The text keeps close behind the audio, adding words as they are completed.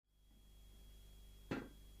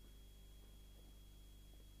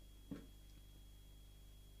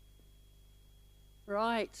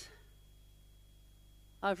Right.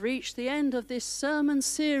 I've reached the end of this sermon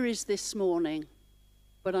series this morning,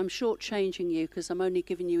 but I'm shortchanging you because I'm only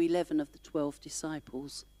giving you 11 of the 12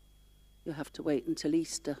 disciples. You'll have to wait until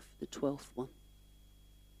Easter for the 12th one.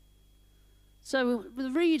 So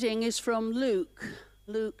the reading is from Luke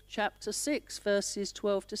chapter 6, verses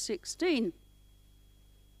 12 to 16.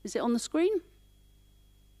 Is it on the screen?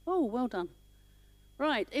 Oh, well done.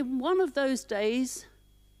 Right, in one of those days,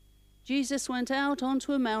 Jesus went out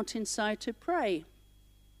onto a mountainside to pray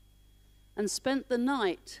and spent the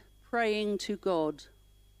night praying to God.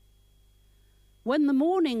 When the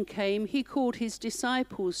morning came, he called his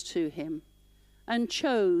disciples to him and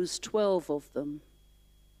chose 12 of them,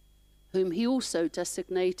 whom he also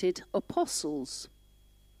designated apostles.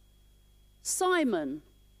 Simon,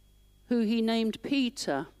 who he named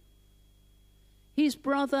Peter, his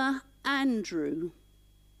brother Andrew,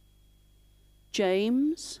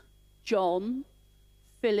 James, John,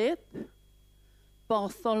 Philip,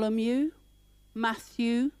 Bartholomew,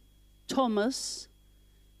 Matthew, Thomas,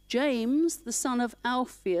 James, the son of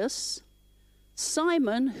Alphaeus,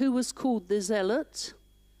 Simon, who was called the Zealot,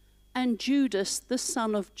 and Judas, the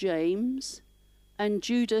son of James, and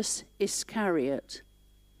Judas Iscariot,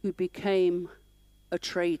 who became a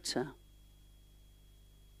traitor.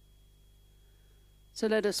 So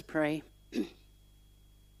let us pray.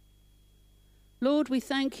 Lord, we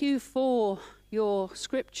thank you for your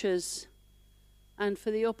scriptures and for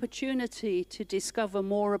the opportunity to discover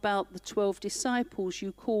more about the 12 disciples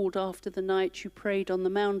you called after the night you prayed on the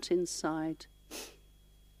mountainside.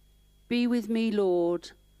 Be with me,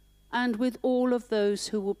 Lord, and with all of those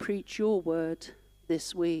who will preach your word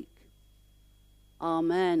this week.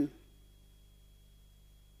 Amen.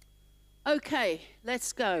 Okay,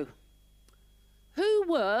 let's go. Who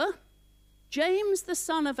were James the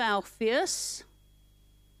son of Alphaeus,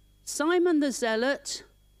 Simon the Zealot,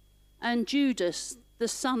 and Judas the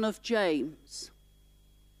son of James?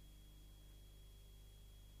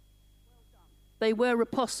 They were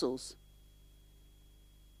apostles.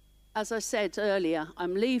 As I said earlier,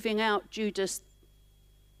 I'm leaving out Judas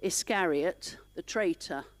Iscariot, the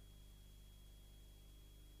traitor.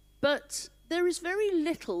 But there is very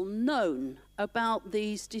little known about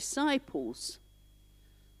these disciples.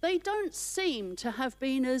 They don't seem to have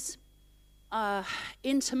been as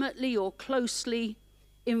intimately or closely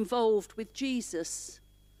involved with Jesus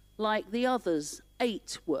like the others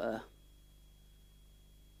 8 were.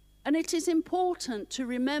 And it is important to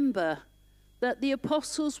remember that the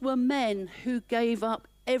apostles were men who gave up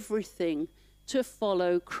everything to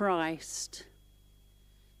follow Christ.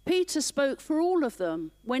 Peter spoke for all of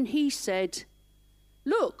them when he said,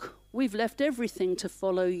 "Look, we've left everything to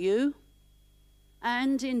follow you."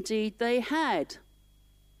 And indeed they had.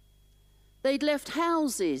 They'd left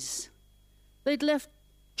houses, they'd left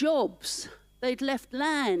jobs, they'd left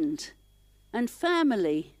land and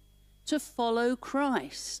family to follow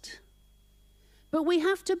Christ. But we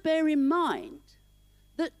have to bear in mind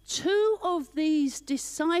that 2 of these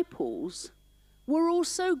disciples were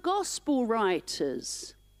also gospel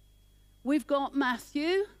writers. We've got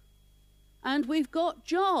Matthew and we've got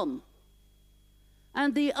John.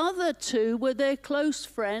 And the other 2 were their close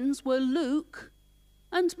friends, were Luke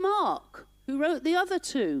and Mark, who wrote the other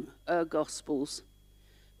 2 Gospels.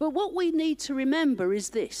 But what we need to remember is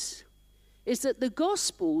this, is that the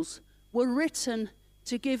Gospels were written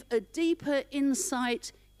to give a deeper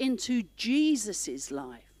insight into Jesus'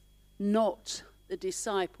 life, not the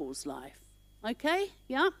disciples' life. Okay?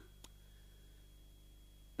 Yeah?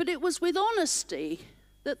 But it was with honesty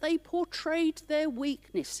that they portrayed their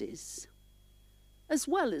weaknesses as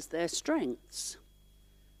well as their strengths.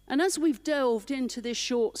 And as we've delved into this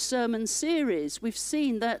short sermon series, we've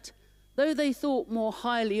seen that though they thought more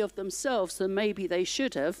highly of themselves than maybe they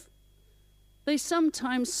should have, they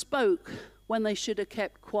sometimes spoke when they should have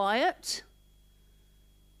kept quiet.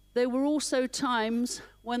 There were also times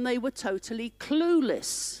when they were totally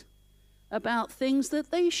clueless about things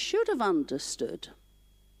that they should have understood.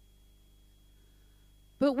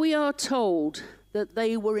 But we are told that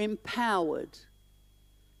they were empowered.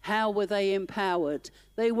 How were they empowered?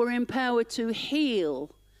 They were empowered to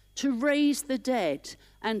heal, to raise the dead,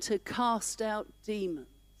 and to cast out demons.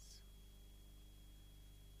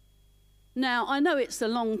 Now, I know it's a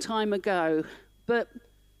long time ago, but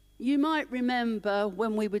you might remember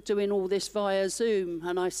when we were doing all this via Zoom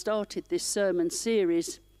and I started this sermon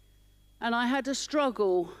series, and I had a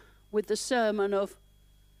struggle with the sermon of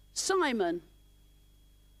Simon,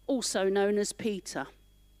 also known as Peter.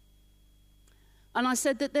 And I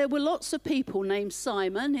said that there were lots of people named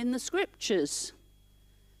Simon in the scriptures.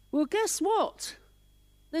 Well, guess what?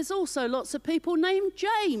 there's also lots of people named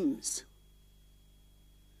James.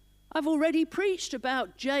 I've already preached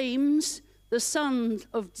about James, the son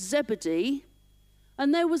of Zebedee,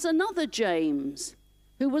 and there was another James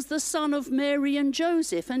who was the son of Mary and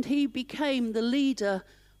Joseph, and he became the leader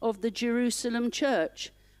of the Jerusalem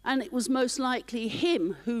church, and it was most likely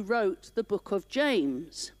him who wrote the book of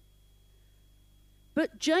James.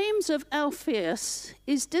 But James of Alphaeus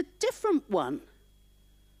is the different one,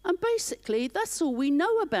 and basically that's all we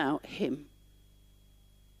know about him.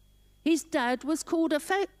 His dad was called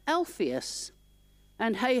Alphaeus,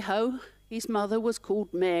 and hey-ho, his mother was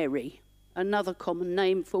called Mary, another common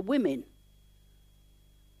name for women.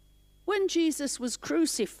 When Jesus was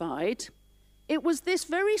crucified, it was this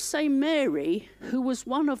very same Mary who was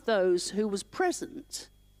one of those who was present.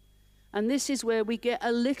 And this is where we get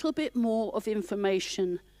a little bit more of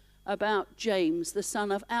information about James, the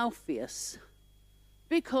son of Alphaeus,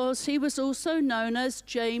 because he was also known as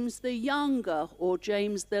James the Younger or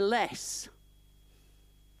James the Less.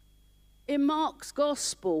 In Mark's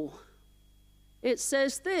Gospel, it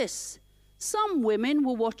says this: some women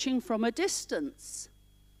were watching from a distance.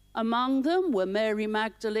 Among them were Mary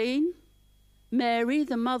Magdalene, Mary,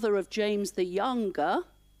 the mother of James the Younger.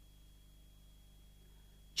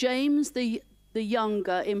 James the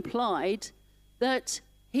Younger implied that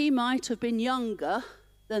he might have been younger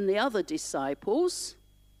than the other disciples.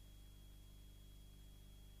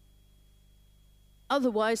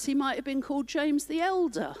 Otherwise, he might have been called James the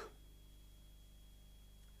Elder.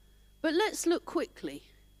 But let's look quickly.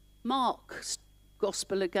 Mark's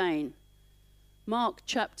Gospel again. Mark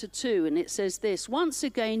chapter 2, and it says this: once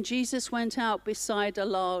again, Jesus went out beside the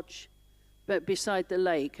lake,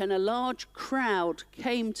 and a large crowd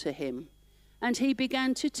came to him, and he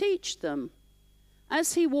began to teach them.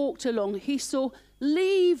 As he walked along, he saw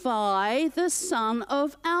Levi, the son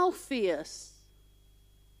of Alphaeus.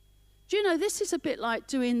 Do you know, this is a bit like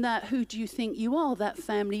doing that "who do you think you are?" that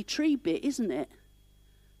family tree bit, isn't it?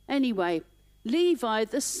 Anyway, Levi,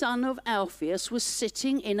 the son of Alphaeus, was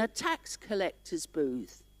sitting in a tax collector's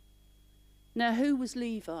booth. Now, who was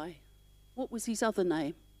Levi? What was his other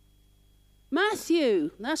name?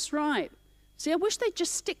 Matthew, that's right. See, I wish they'd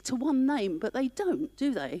just stick to one name, but they don't,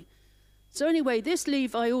 do they? So anyway, this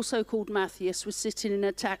Levi, also called Matthias, was sitting in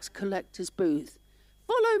a tax collector's booth.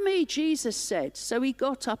 "Follow me," Jesus said. So he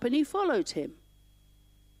got up and he followed him.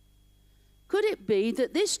 Could it be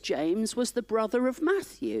that this James was the brother of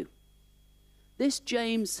Matthew? This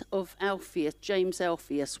James of Alphaeus, James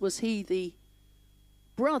Alphaeus, was he the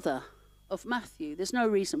brother of Matthew? There's no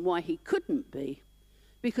reason why he couldn't be,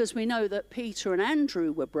 because we know that Peter and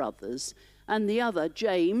Andrew were brothers, and the other,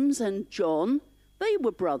 James and John, they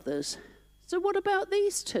were brothers. So what about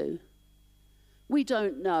these two? We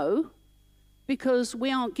don't know, because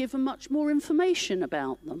we aren't given much more information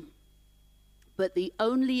about them. But the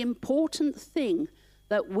only important thing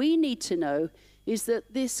that we need to know is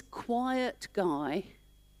that this quiet guy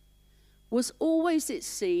was always, it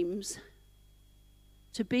seems,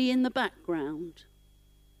 to be in the background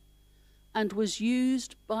and was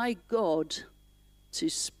used by God to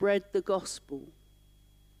spread the gospel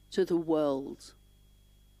to the world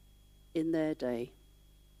in their day.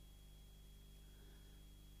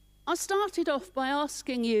 I started off by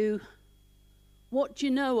asking you, what do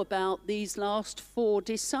you know about these last 4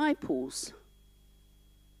 disciples?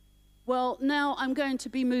 Well, now I'm going to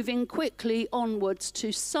be moving quickly onwards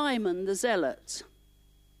to Simon the Zealot.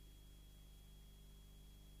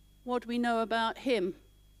 What do we know about him?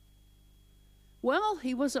 Well,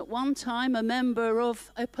 he was at one time a member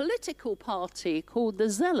of a political party called the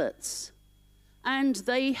Zealots, and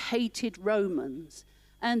they hated Romans,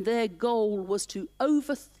 and their goal was to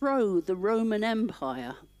overthrow the Roman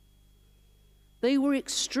Empire. They were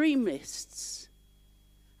extremists.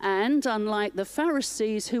 And unlike the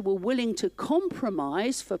Pharisees, who were willing to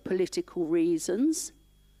compromise for political reasons,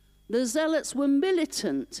 the Zealots were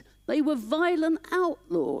militant. They were violent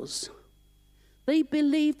outlaws. They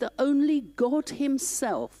believed that only God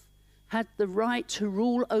himself had the right to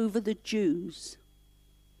rule over the Jews.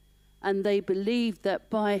 And they believed that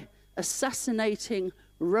by assassinating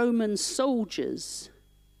Roman soldiers,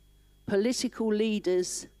 political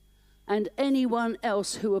leaders, and anyone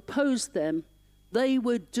else who opposed them, they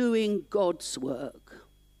were doing God's work.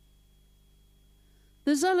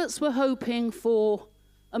 The Zealots were hoping for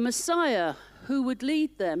a Messiah who would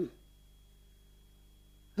lead them,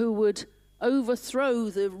 who would overthrow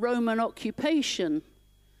the Roman occupation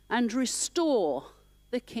and restore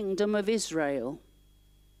the kingdom of Israel.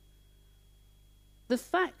 The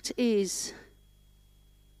fact is,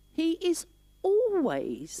 he is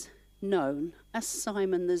always known as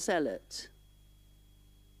Simon the Zealot.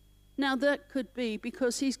 Now, that could be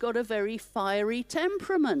because he's got a very fiery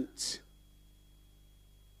temperament.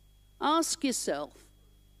 Ask yourself,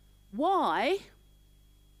 why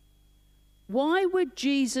would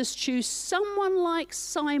Jesus choose someone like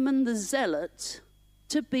Simon the Zealot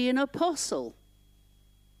to be an apostle?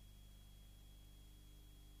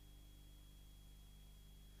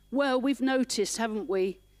 Well, we've noticed, haven't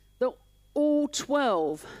we, that all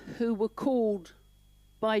 12 who were called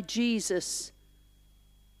by Jesus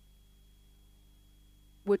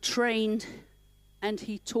were trained and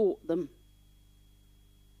he taught them.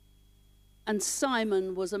 And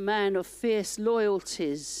Simon was a man of fierce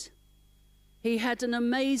loyalties. He had an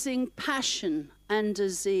amazing passion and a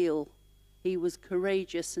zeal. He was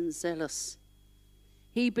courageous and zealous.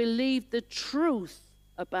 He believed the truth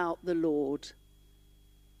about the Lord.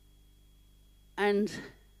 And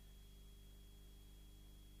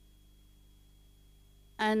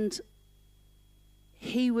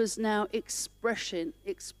he was now expressing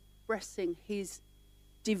his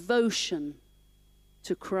devotion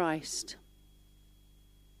to Christ.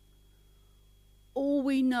 All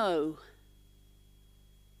we know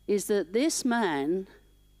is that this man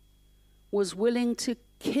was willing to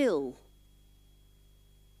kill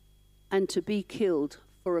and to be killed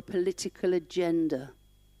for a political agenda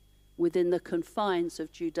within the confines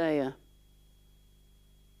of Judea.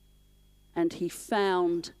 And he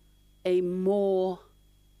found a more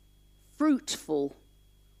fruitful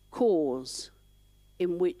cause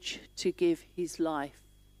in which to give his life.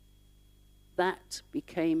 That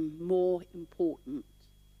became more important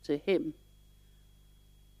to him.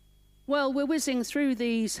 Well, we're whizzing through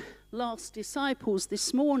these last disciples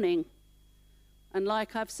this morning. And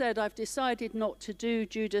like I've said, I've decided not to do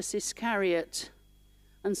Judas Iscariot.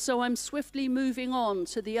 And so I'm swiftly moving on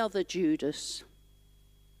to the other Judas.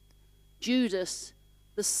 Judas,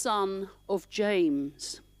 the son of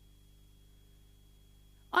James.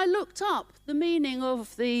 I looked up the meaning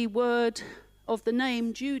of the word, of the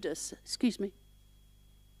name Judas,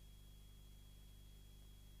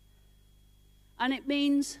 And it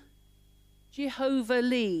means Jehovah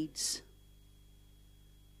leads.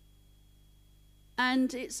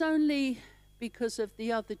 And it's only because of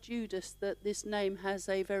the other Judas that this name has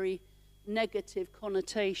a very negative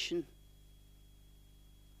connotation.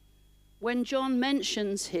 When John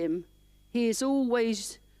mentions him, he is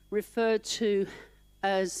always referred to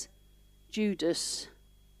as Judas,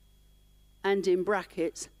 and in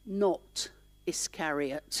brackets, not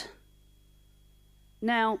Iscariot.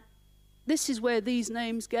 Now, this is where these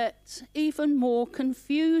names get even more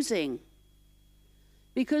confusing,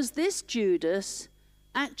 because this Judas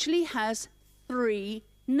actually has 3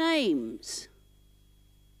 names.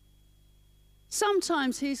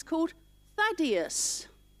 Sometimes he's called Thaddeus.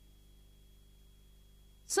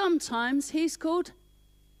 Sometimes he's called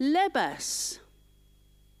Lebas.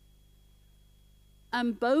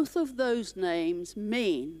 And both of those names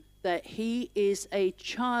mean that he is a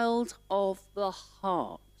child of the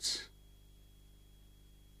heart.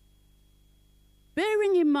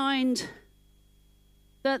 Bearing in mind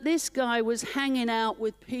that this guy was hanging out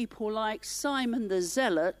with people like Simon the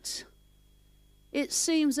Zealot, it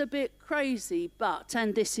seems a bit crazy, but,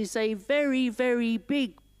 and this is a very, very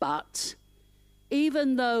big but,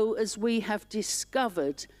 even though, as we have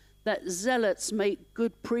discovered, that zealots make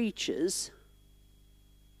good preachers,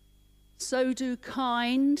 so do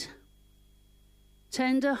kind,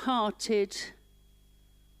 tender-hearted,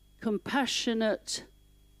 compassionate,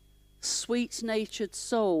 sweet-natured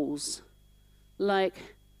souls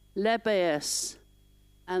like Lebas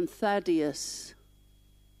and Thaddeus.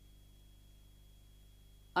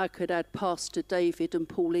 I could add Pastor David and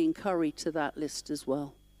Pauline Curry to that list as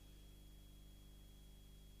well.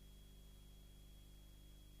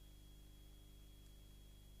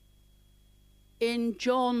 In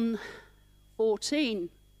John 14,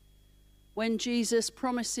 when Jesus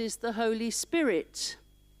promises the Holy Spirit,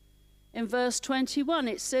 in verse 21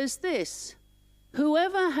 it says this: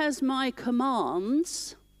 "Whoever has my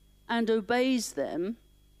commands and obeys them,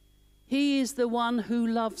 he is the one who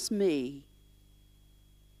loves me.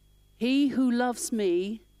 He who loves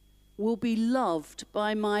me will be loved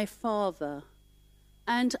by my Father,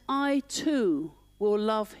 and I too will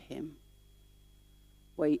love him."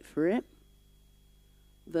 Wait for it.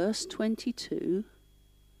 Verse 22.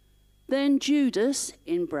 Then Judas,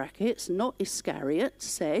 in brackets, not Iscariot,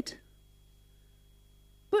 said,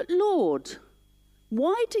 "But Lord,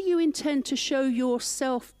 why do you intend to show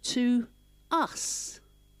yourself to us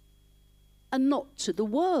and not to the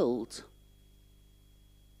world?"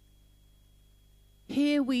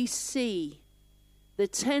 Here we see the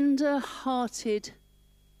tender-hearted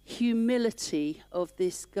humility of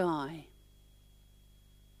this guy.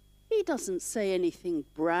 He doesn't say anything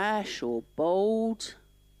brash or bold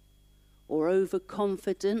or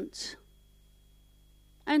overconfident.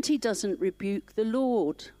 And he doesn't rebuke the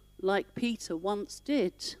Lord like Peter once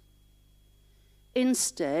did.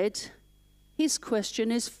 Instead, his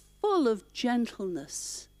question is full of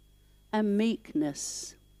gentleness and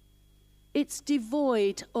meekness. It's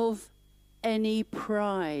devoid of any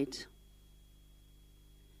pride.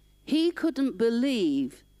 He couldn't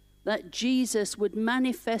believe that Jesus would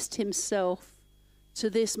manifest himself to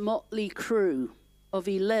this motley crew of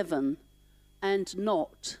 11 and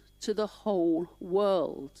not to the whole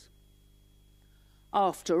world.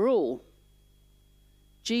 After all,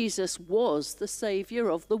 Jesus was the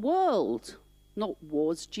Saviour of the world. Not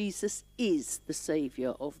was, Jesus is the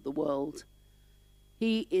Saviour of the world.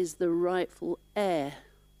 He is the rightful heir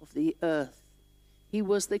of the earth. He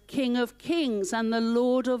was the King of kings and the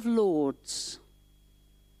Lord of lords.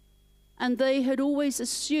 And they had always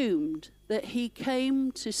assumed that he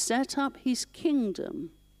came to set up his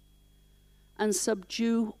kingdom and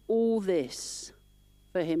subdue all this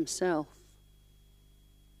for himself.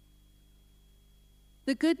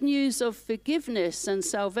 The good news of forgiveness and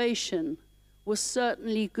salvation was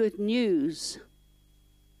certainly good news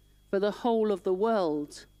for the whole of the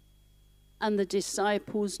world, and the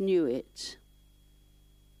disciples knew it.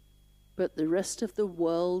 But the rest of the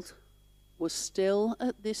world was still,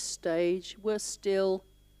 at this stage, were still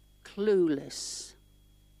clueless.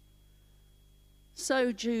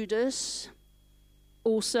 So Judas,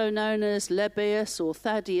 also known as Lebbaeus or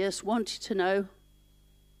Thaddeus, wanted to know,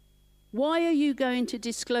 why are you going to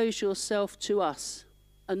disclose yourself to us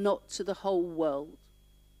and not to the whole world?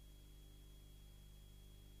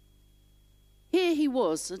 Here he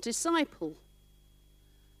was, a disciple,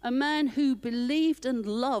 a man who believed and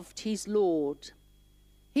loved his Lord.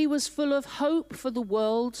 He was full of hope for the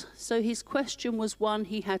world, so his question was one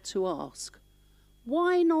he had to ask.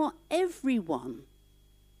 Why not everyone?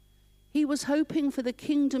 He was hoping for the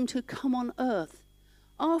kingdom to come on earth.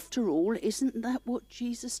 After all, isn't that what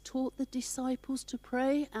Jesus taught the disciples to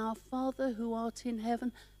pray? Our Father who art in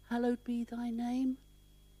heaven, hallowed be thy name.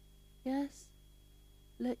 Yes?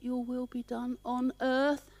 Let your will be done on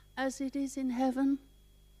earth as it is in heaven.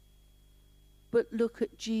 But look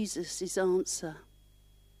at Jesus' answer.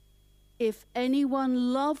 If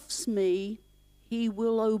anyone loves me, he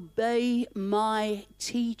will obey my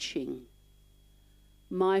teaching.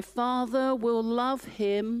 My Father will love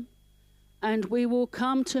him, and we will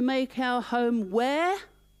come to make our home where?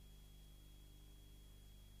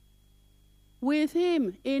 With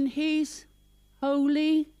him, in his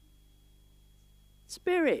Holy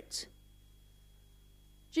Spirit.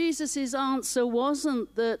 Jesus' answer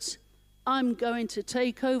wasn't that I'm going to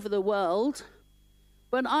take over the world,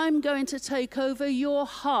 but I'm going to take over your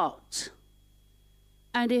heart.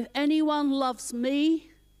 And if anyone loves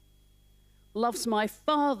me, loves my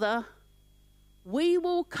Father, we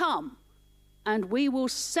will come and we will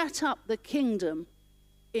set up the kingdom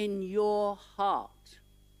in your heart.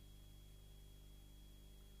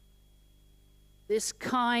 This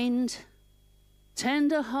kind,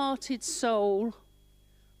 tender-hearted soul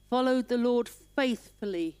followed the Lord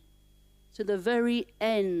faithfully to the very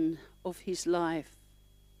end of his life.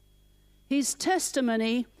 His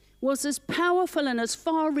testimony was as powerful and as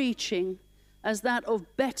far-reaching as that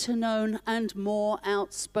of better-known and more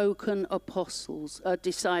outspoken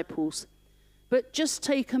disciples. But just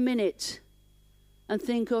take a minute and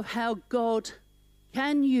think of how God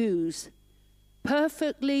can use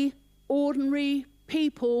perfectly ordinary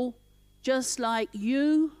people just like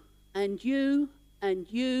you and you and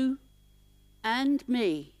you and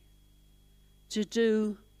me to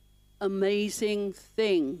do amazing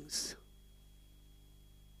things.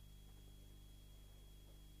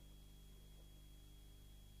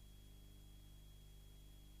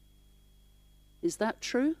 Is that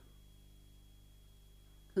true?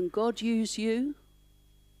 Can God use you?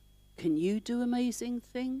 Can you do amazing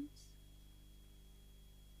things?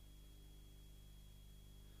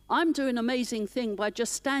 I'm doing an amazing thing by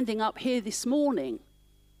just standing up here this morning,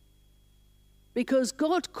 because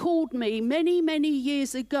God called me many, many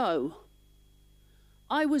years ago.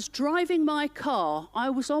 I was driving my car. I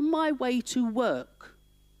was on my way to work.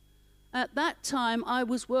 At that time, I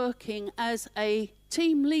was working as a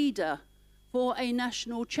team leader for a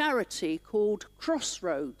national charity called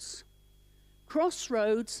Crossroads.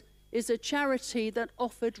 Crossroads is a charity that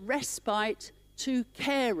offered respite to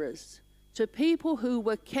carers, to people who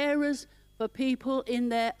were carers for people in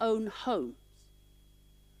their own homes.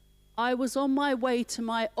 I was on my way to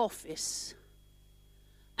my office,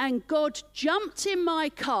 And God jumped in my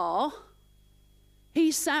car.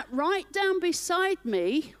 He sat right down beside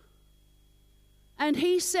me. And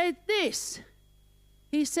he said this.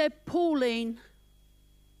 He said, Pauline,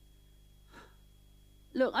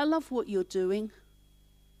 look, I love what you're doing.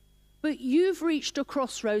 But you've reached a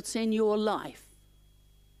crossroads in your life.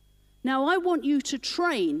 Now I want you to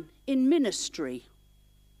train in ministry.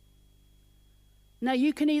 Now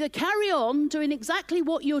you can either carry on doing exactly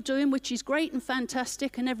what you're doing, which is great and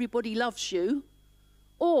fantastic and everybody loves you,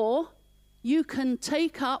 or you can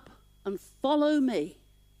take up and follow me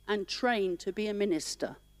and train to be a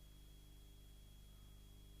minister.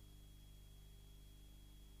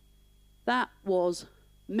 That was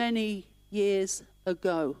many years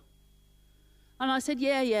ago. And I said,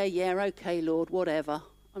 yeah, okay, Lord, whatever.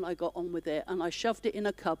 And I got on with it, and I shoved it in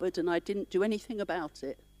a cupboard, and I didn't do anything about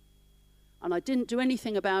it. And I didn't do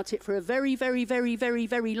anything about it for a very, very, very, very,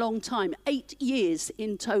 very long time, 8 years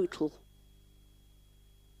in total.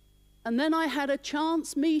 And then I had a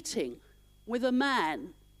chance meeting with a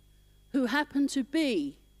man who happened to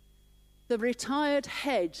be the retired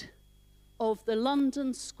head of the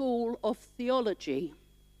London School of Theology.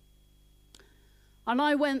 And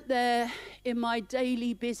I went there in my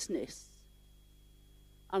daily business.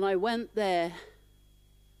 And I went there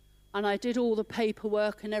and I did all the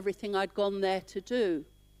paperwork and everything I'd gone there to do.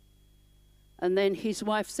 And then his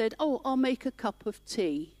wife said, oh, I'll make a cup of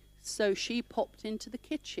tea. So she popped into the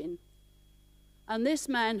kitchen. And this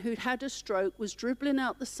man who'd had a stroke was dribbling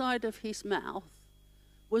out the side of his mouth,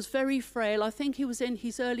 was very frail. I think he was in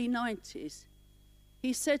his early 90s.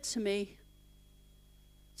 He said to me,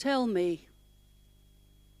 tell me,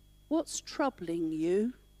 what's troubling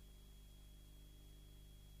you?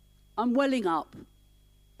 I'm welling up.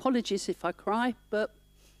 Apologies if I cry, but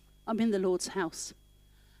I'm in the Lord's house.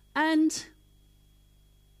 And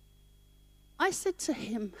I said to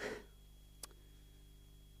him,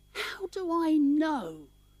 how do I know?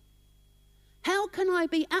 How can I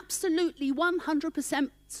be absolutely 100%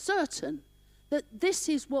 certain that this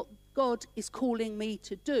is what God is calling me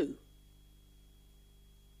to do?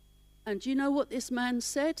 And do you know what this man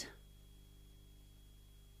said?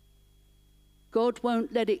 God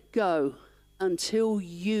won't let it go until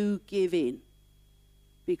you give in,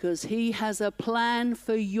 because he has a plan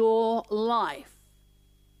for your life.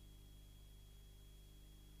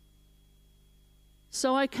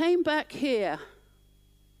 So I came back here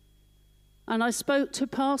and I spoke to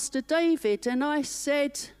Pastor David and I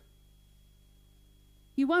said,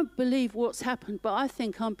 you won't believe what's happened, but I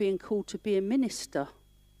think I'm being called to be a minister.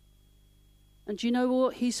 And do you know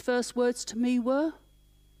what his first words to me were?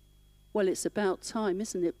 Well, it's about time,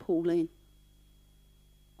 isn't it, Pauline?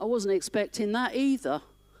 I wasn't expecting that either.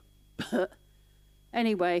 But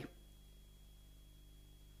anyway,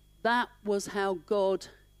 that was how God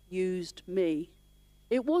used me.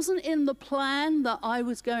 It wasn't in the plan that I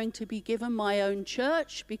was going to be given my own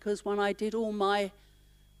church, because when I did all my,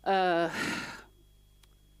 can't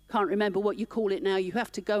remember what you call it now, you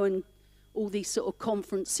have to go and all these sort of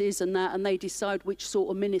conferences and that, and they decide which sort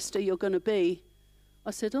of minister you're going to be. I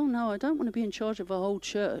said, oh no, I don't want to be in charge of a whole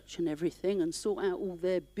church and everything and sort out all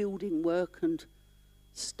their building work and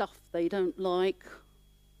stuff they don't like.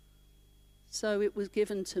 So it was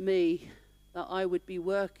given to me that I would be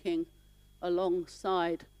working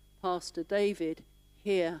alongside Pastor David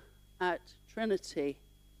here at Trinity.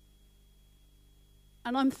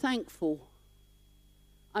 And I'm thankful.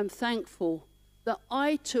 I'm thankful that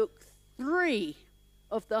I took 3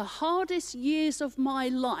 of the hardest years of my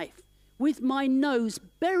life with my nose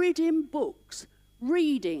buried in books,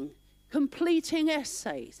 reading, completing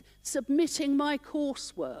essays, submitting my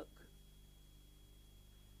coursework.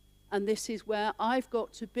 And this is where I've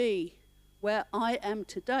got to be, where I am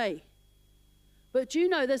today. But do you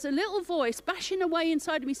know, there's a little voice bashing away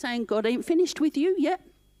inside of me saying, God ain't finished with you yet.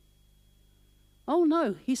 Oh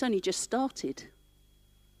no, he's only just started.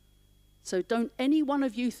 So don't any one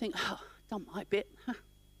of you think, oh, done my bit.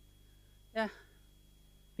 Yeah.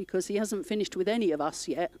 Because he hasn't finished with any of us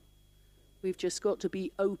yet. We've just got to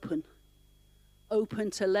be open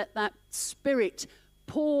to let that Spirit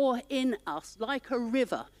pour in us like a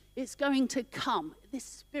river. It's going to come. This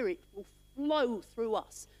Spirit will flow through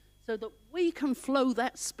us so that we can flow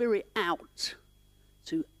that Spirit out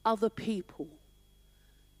to other people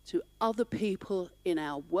in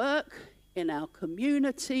our work, in our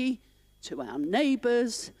community, to our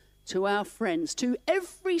neighbors, to our friends, to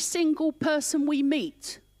every single person we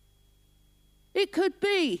meet. It could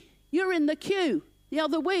be you're in the queue. The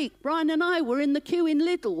other week, Brian and I were in the queue in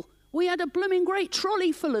Lidl. We had a blooming great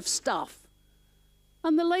trolley full of stuff.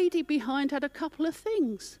 And the lady behind had a couple of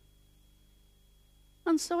things.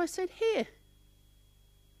 And so I said, here,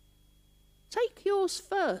 take yours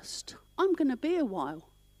first. I'm going to be a while.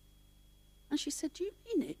 And she said, do you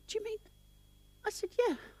mean it? Do you mean? I said,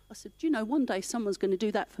 yeah. I said, do you know, one day someone's going to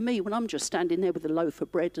do that for me when I'm just standing there with a loaf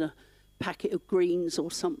of bread and a packet of greens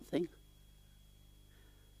or something.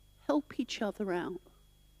 Help each other out.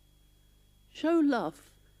 Show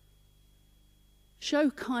love. Show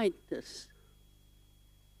kindness.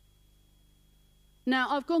 Now,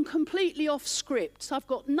 I've gone completely off script. I've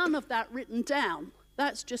got none of that written down.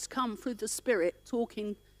 That's just come through the Spirit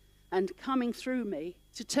talking and coming through me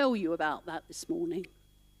to tell you about that this morning.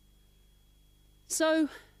 So,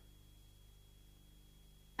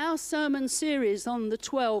 our sermon series on the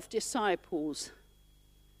 12 disciples,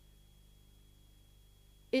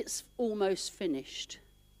 it's almost finished.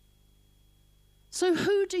 So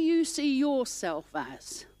who do you see yourself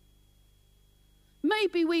as?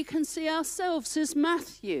 Maybe we can see ourselves as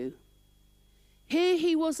Matthew. Here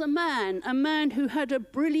he was a man who had a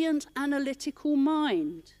brilliant analytical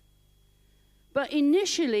mind. But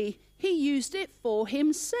initially, he used it for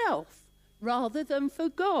himself rather than for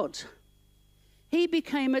God. He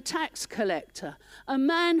became a tax collector, a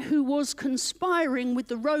man who was conspiring with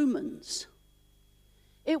the Romans.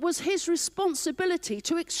 It was his responsibility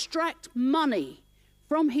to extract money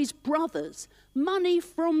from his brothers, money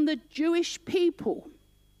from the Jewish people.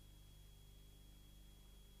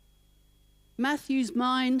 Matthew's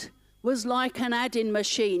mind was like an add-in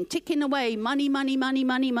machine, ticking away, money, money, money,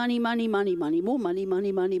 money, money, money, money, money, more money,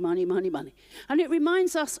 money, money, money, money, money. And it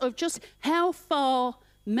reminds us of just how far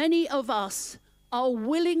many of us are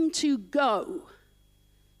willing to go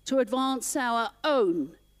to advance our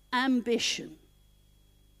own ambition.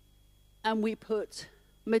 And we put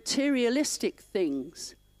materialistic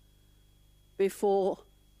things before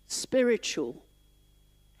spiritual,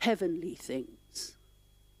 heavenly things.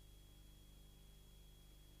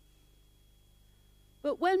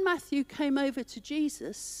 But when Matthew came over to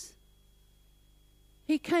Jesus,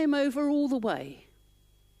 he came over all the way.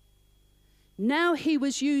 Now he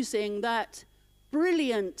was using that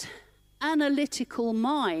brilliant analytical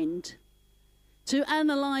mind to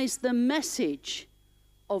analyze the message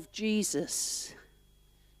of Jesus.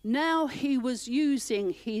 Now he was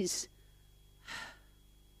using his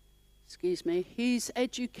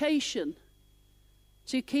education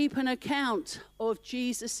to keep an account of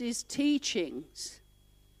Jesus' teachings.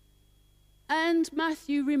 And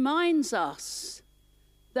Matthew reminds us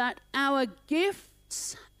that our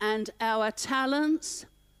gifts and our talents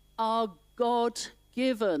are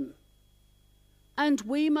God-given. And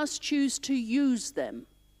we must choose to use them.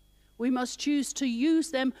 We must choose to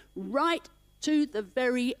use them right to the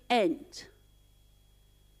very end.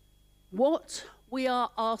 What we are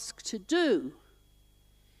asked to do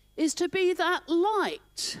is to be that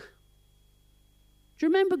light. Do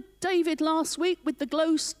you remember David last week with the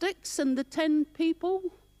glow sticks and the 10 people?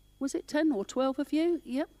 Was it 10 or 12 of you?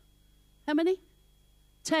 Yep. How many?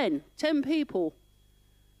 10 people.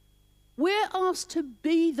 We're asked to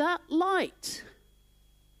be that light.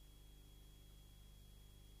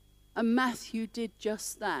 And Matthew did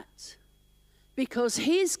just that. Because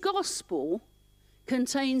his gospel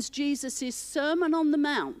contains Jesus' Sermon on the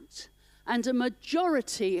Mount and a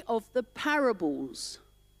majority of the parables.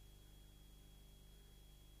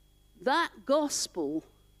 That gospel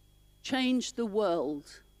changed the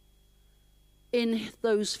world in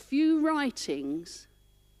those few writings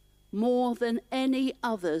more than any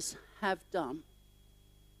others have done.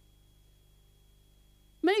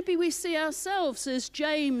 Maybe we see ourselves as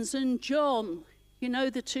James and John, you know,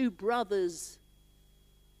 the two brothers.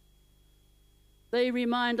 They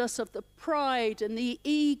remind us of the pride and the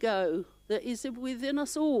ego that is within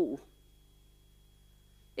us all.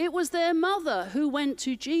 It was their mother who went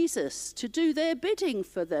to Jesus to do their bidding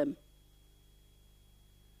for them.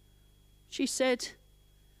 She said,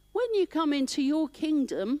 "When you come into your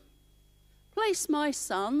kingdom, place my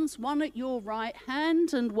sons, one at your right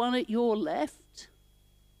hand and one at your left."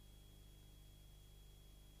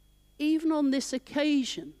 Even on this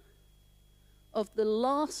occasion of the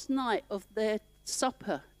last night of their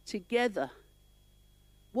supper together,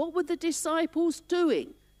 what were the disciples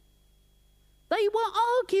doing? They were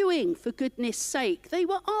arguing, for goodness sake. They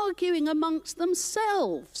were arguing amongst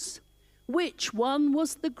themselves. Which one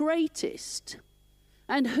was the greatest?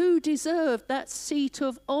 And who deserved that seat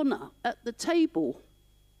of honor at the table?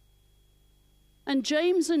 And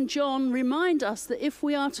James and John remind us that if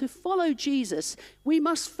we are to follow Jesus, we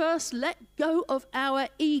must first let go of our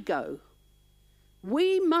ego.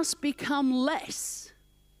 We must become less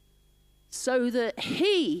so that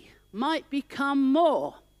he might become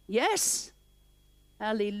more. Yes?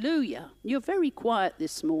 Hallelujah. You're very quiet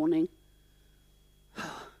this morning.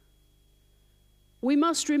 We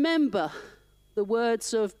must remember the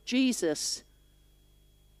words of Jesus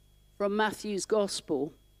from Matthew's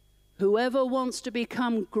Gospel. Whoever wants to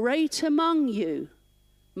become great among you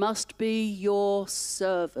must be your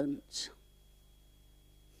servant.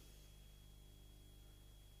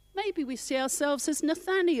 Maybe we see ourselves as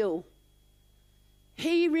Nathaniel.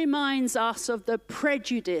 He reminds us of the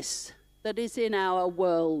prejudice that is in our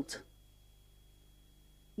world.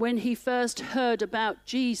 When he first heard about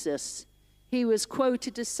Jesus, he was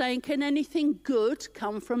quoted as saying, "Can anything good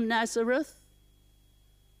come from Nazareth?"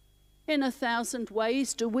 In 1,000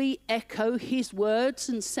 ways, do we echo his words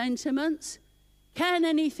and sentiments? Can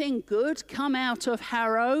anything good come out of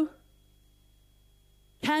Harrow?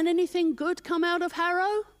 Can anything good come out of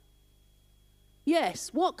Harrow?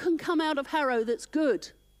 Yes. What can come out of Harrow that's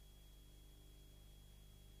good?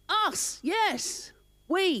 Us, yes.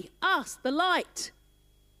 We, us, the light.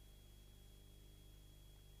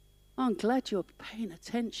 I'm glad you're paying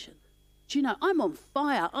attention. Do you know, I'm on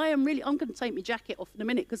fire. I'm going to take my jacket off in a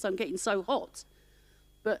minute because I'm getting so hot.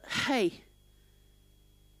 But hey,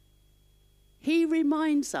 he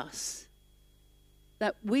reminds us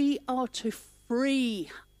that we are to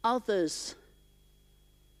free others.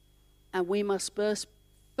 And we must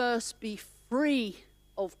first be free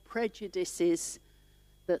of prejudices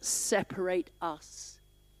that separate us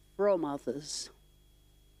from others.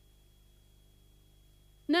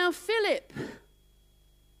 Now, Philip,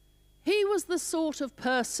 he was the sort of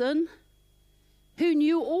person who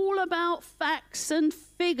knew all about facts and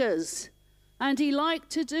figures, and he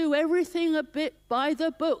liked to do everything a bit by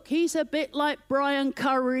the book. He's a bit like Brian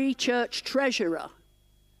Curry, church treasurer.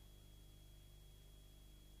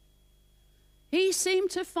 He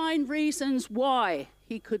seemed to find reasons why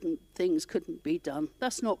things couldn't be done.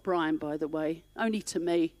 That's not Brian, by the way, only to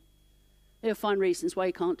me. He'll find reasons why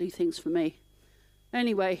he can't do things for me.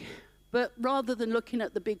 Anyway, but rather than looking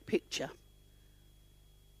at the big picture,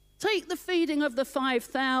 take the feeding of the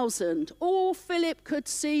 5,000. All Philip could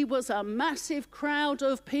see was a massive crowd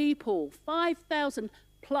of people, 5,000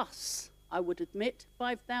 plus, I would admit,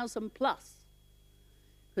 5,000 plus,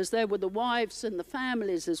 because there were the wives and the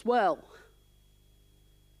families as well.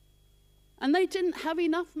 And they didn't have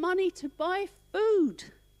enough money to buy food.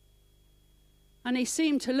 And he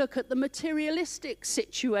seemed to look at the materialistic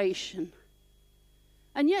situation.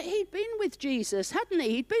 And yet he'd been with Jesus, hadn't he?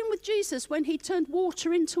 He'd been with Jesus when he turned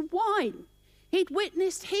water into wine. He'd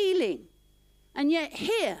witnessed healing. And yet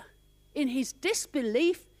here, in his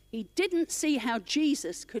disbelief, he didn't see how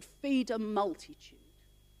Jesus could feed a multitude.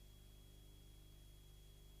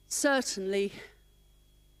 Certainly,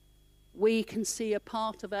 we can see a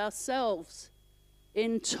part of ourselves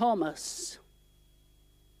in Thomas.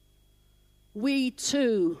 We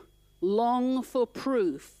too long for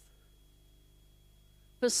proof,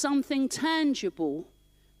 for something tangible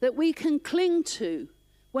that we can cling to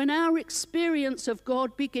when our experience of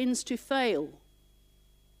God begins to fail.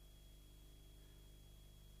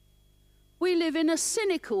 We live in a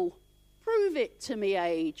cynical, prove it to me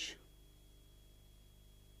age.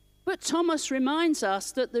 But Thomas reminds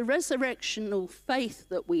us that the resurrectional faith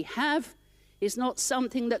that we have is not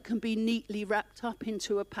something that can be neatly wrapped up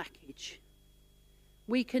into a package.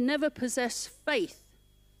 We can never possess faith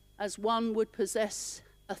as one would possess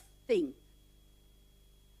a thing.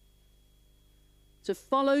 To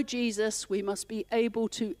follow Jesus, we must be able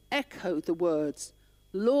to echo the words,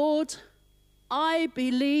 "Lord, I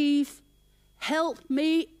believe, help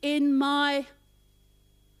me in my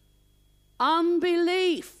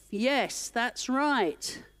unbelief." Yes, that's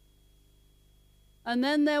right. And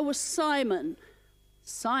then there was Simon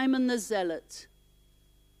the Zealot.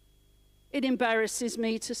 It embarrasses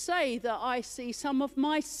me to say that I see some of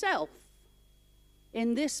myself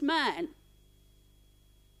in this man.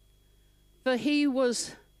 For he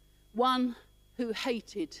was one who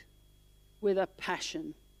hated with a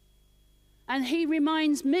passion. And he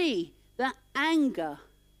reminds me that anger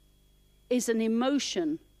is an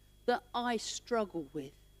emotion that I struggle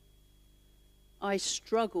with. I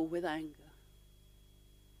struggle with anger.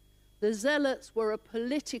 The Zealots were a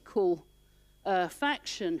political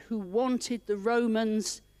faction who wanted the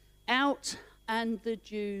Romans out and the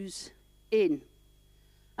Jews in.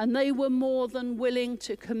 And they were more than willing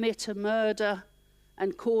to commit a murder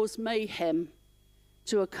and cause mayhem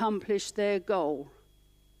to accomplish their goal.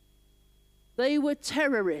 They were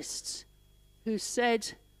terrorists who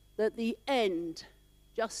said that the end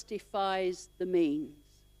justifies the means.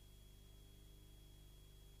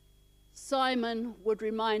 Simon would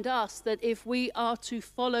remind us that if we are to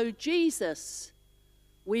follow Jesus,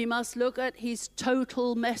 We must look at his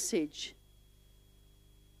total message,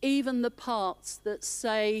 even the parts that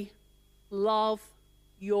say, love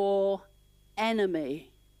your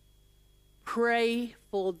enemy. Pray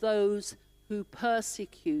for those who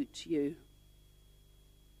persecute you.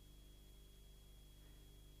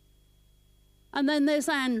 And then there's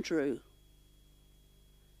Andrew.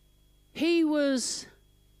 He was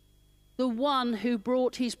the one who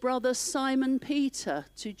brought his brother Simon Peter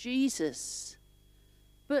to Jesus.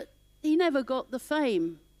 But he never got the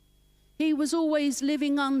fame. He was always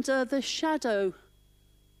living under the shadow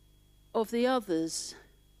of the others.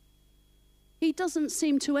 He doesn't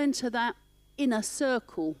seem to enter that inner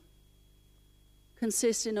circle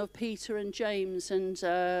consisting of Peter and James and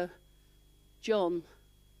John,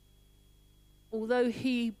 although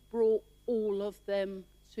he brought all of them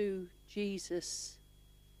to Jesus.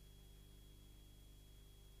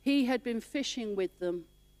 He had been fishing with them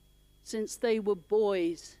since they were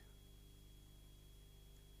boys.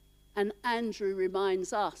 And Andrew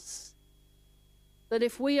reminds us that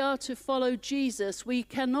if we are to follow Jesus, we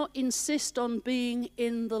cannot insist on being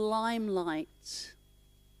in the limelight.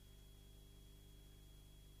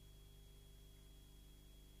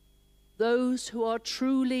 Those who are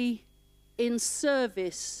truly in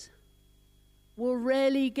service will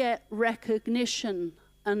rarely get recognition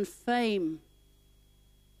and fame.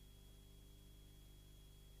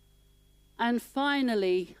 And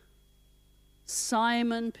finally,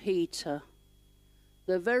 Simon Peter,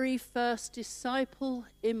 the very first disciple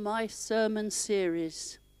in my sermon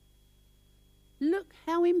series. Look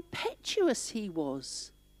how impetuous he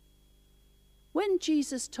was. When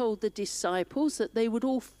Jesus told the disciples that they would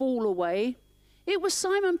all fall away, it was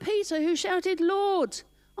Simon Peter who shouted, "Lord,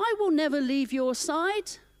 I will never leave your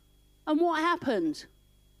side." And what happened?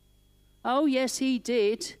 Oh, yes, he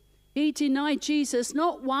did. He denied Jesus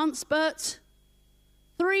not once, but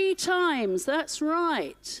 3 times. That's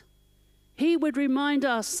right. He would remind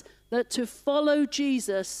us that to follow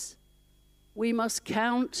Jesus, we must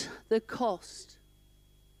count the cost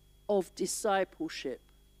of discipleship.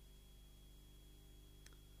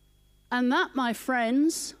 And that, my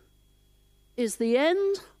friends, is the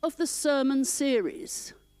end of the sermon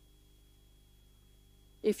series.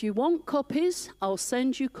 If you want copies, I'll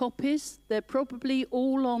send you copies. They're probably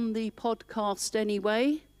all on the podcast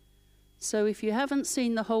anyway. So if you haven't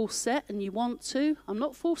seen the whole set and you want to, I'm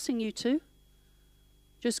not forcing you to.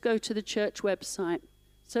 Just go to the church website.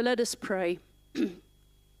 So let us pray.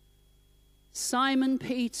 Simon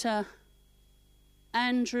Peter,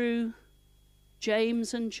 Andrew,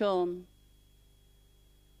 James and John,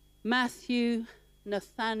 Matthew,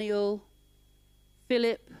 Nathaniel,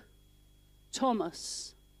 Philip,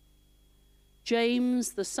 Thomas,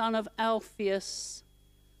 James the son of Alphaeus,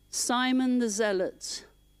 Simon the Zealot,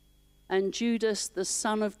 and Judas the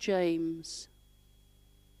son of James.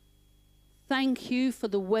 Thank you for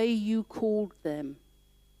the way you called them.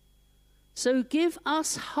 So give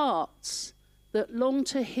us hearts that long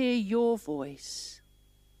to hear your voice,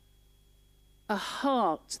 a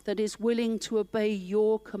heart that is willing to obey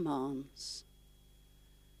your commands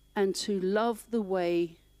and to love the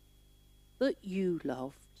way that you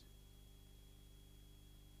loved.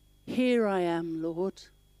 Here I am, Lord.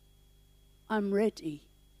 I'm ready.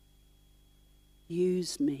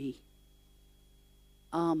 Use me.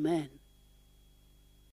 Amen.